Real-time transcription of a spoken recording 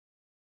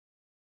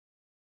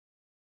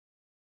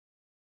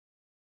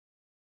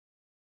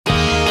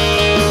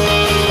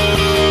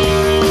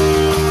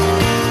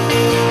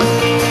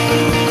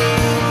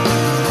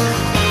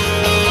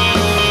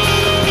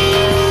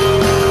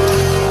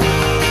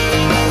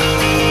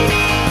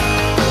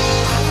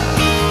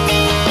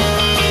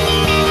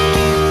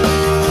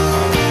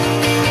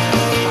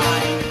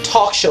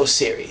show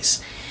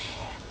series.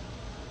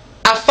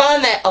 I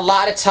find that a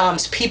lot of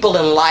times people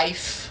in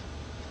life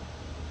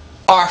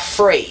are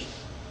afraid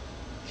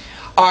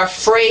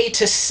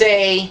to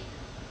say,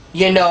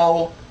 you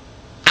know,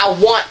 I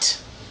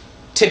want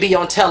to be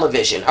on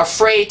television,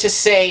 afraid to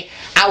say,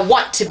 I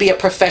want to be a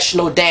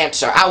professional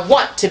dancer, I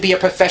want to be a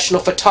professional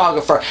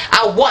photographer,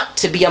 I want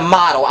to be a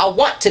model, I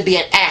want to be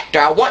an actor,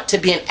 I want to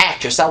be an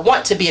actress, I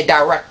want to be a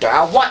director,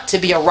 I want to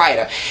be a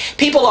writer.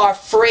 People are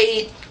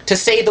afraid to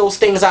say those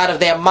things out of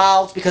their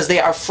mouths because they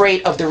are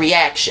afraid of the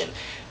reaction.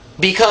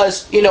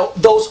 Because, you know,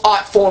 those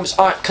art forms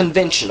aren't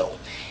conventional.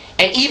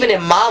 And even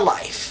in my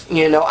life,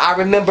 you know, I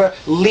remember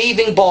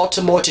leaving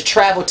Baltimore to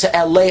travel to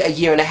LA a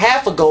year and a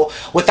half ago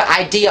with the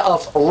idea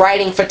of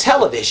writing for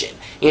television.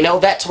 You know,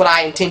 that's what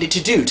I intended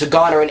to do, to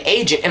garner an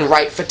agent and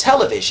write for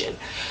television.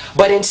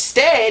 But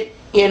instead,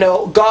 you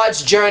know,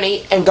 God's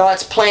journey and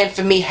God's plan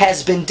for me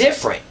has been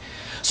different.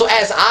 So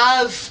as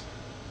I've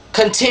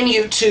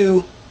continued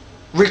to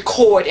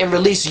record and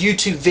release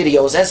YouTube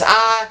videos, as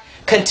I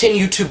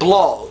continue to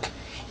blog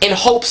in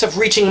hopes of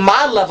reaching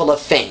my level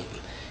of fame,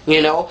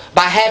 you know,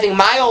 by having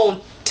my own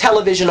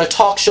television or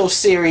talk show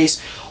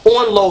series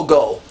on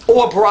Logo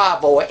or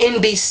Bravo or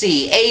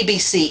NBC,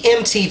 ABC,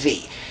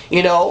 MTV,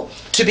 you know,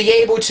 to be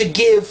able to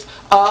give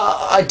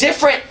a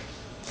different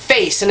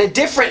face and a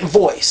different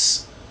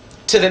voice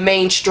to the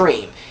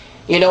mainstream.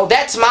 You know,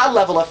 that's my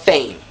level of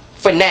fame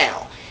for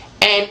now.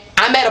 And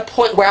I'm at a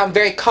point where I'm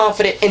very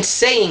confident in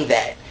saying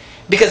that,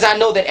 because I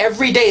know that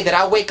every day that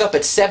I wake up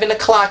at 7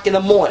 o'clock in the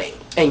morning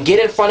and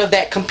get in front of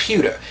that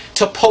computer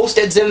to post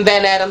at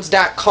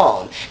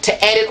VanAdams.com,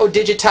 to edit or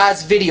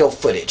digitize video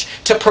footage,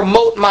 to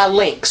promote my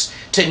links,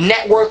 to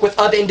network with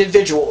other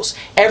individuals,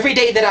 every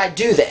day that I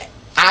do that,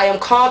 I am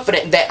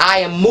confident that I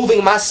am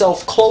moving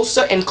myself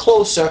closer and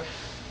closer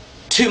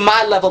to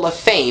my level of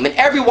fame. And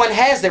everyone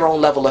has their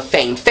own level of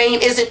fame. Fame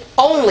isn't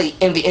only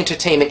in the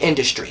entertainment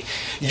industry.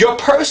 Your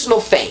personal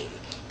fame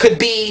could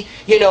be,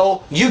 you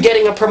know, you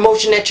getting a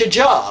promotion at your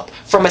job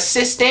from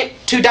assistant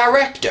to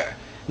director.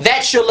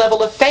 That's your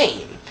level of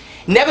fame.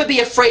 Never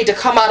be afraid to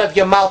come out of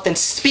your mouth and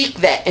speak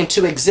that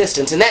into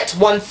existence. And that's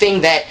one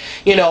thing that,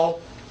 you know,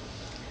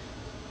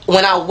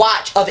 when I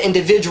watch other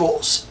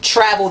individuals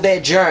travel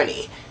their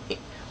journey,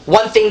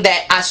 one thing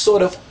that I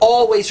sort of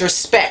always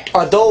respect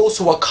are those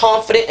who are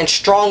confident and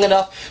strong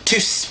enough to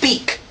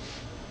speak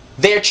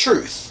their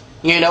truth,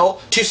 you know,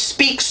 to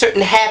speak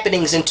certain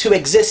happenings into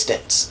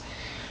existence.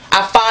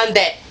 I find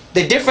that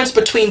the difference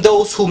between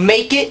those who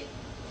make it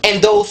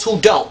and those who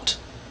don't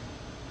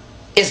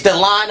is the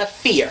line of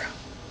fear.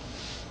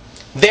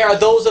 There are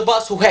those of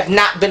us who have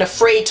not been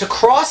afraid to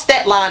cross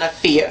that line of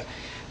fear,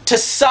 to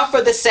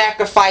suffer the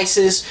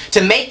sacrifices,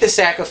 to make the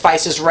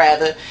sacrifices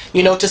rather,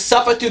 you know, to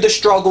suffer through the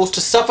struggles,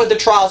 to suffer the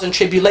trials and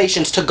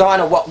tribulations to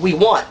garner what we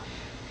want.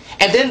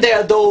 And then there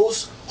are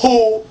those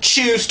who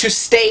choose to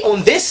stay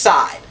on this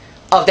side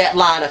of that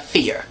line of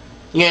fear,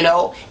 you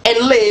know,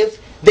 and live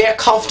their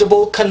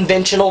comfortable,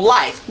 conventional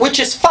life, which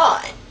is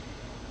fine,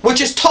 which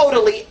is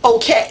totally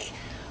okay.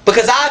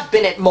 Because I've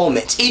been at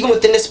moments, even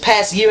within this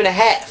past year and a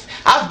half,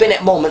 I've been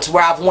at moments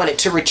where I've wanted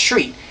to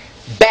retreat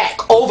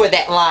back over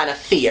that line of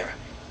fear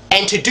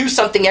and to do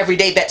something every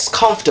day that's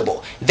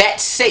comfortable,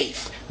 that's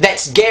safe,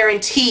 that's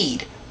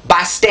guaranteed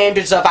by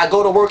standards of I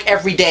go to work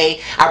every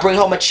day, I bring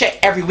home a check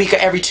every week or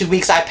every 2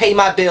 weeks, I pay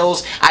my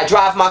bills, I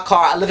drive my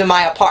car, I live in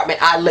my apartment,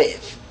 I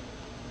live.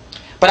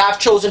 But I've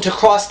chosen to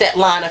cross that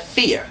line of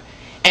fear.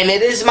 And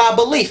it is my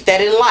belief that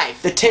in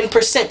life, the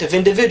 10% of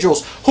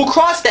individuals who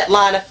cross that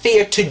line of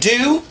fear to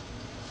do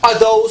are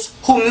those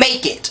who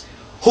make it,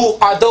 who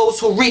are those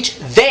who reach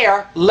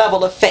their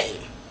level of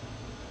fame.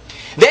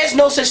 There's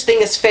no such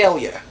thing as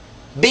failure.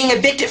 Being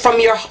evicted from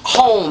your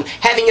home,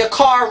 having your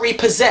car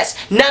repossessed,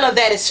 none of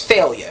that is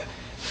failure.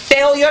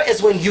 Failure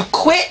is when you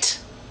quit,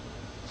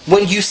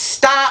 when you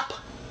stop,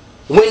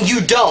 when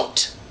you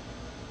don't,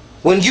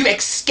 when you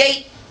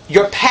escape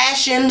your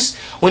passions,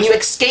 when you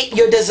escape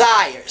your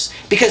desires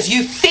because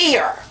you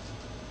fear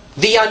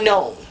the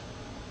unknown.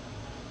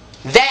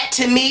 That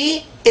to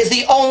me is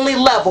the only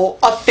level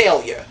of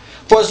failure.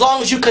 For as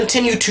long as you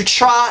continue to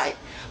try,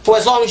 for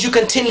as long as you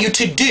continue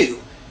to do,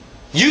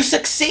 you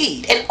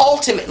succeed, and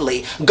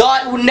ultimately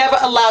God will never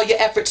allow your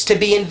efforts to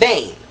be in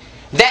vain.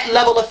 That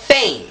level of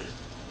fame,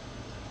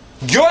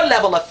 your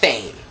level of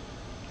fame,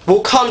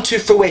 will come to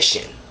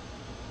fruition.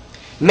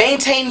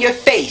 Maintain your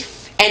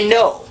faith and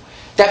know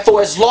that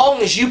for as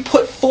long as you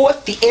put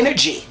forth the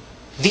energy,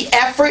 the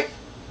effort,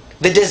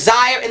 the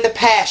desire, and the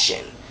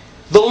passion,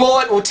 the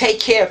Lord will take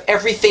care of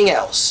everything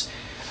else.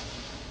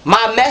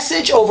 My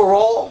message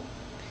overall,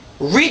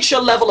 reach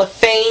your level of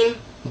fame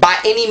by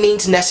any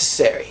means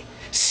necessary.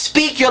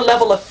 Speak your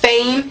level of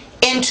fame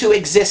into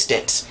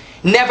existence.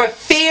 Never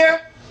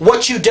fear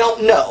what you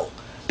don't know,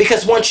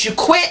 because once you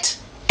quit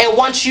and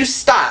once you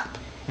stop,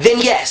 then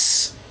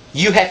yes,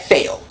 you have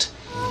failed.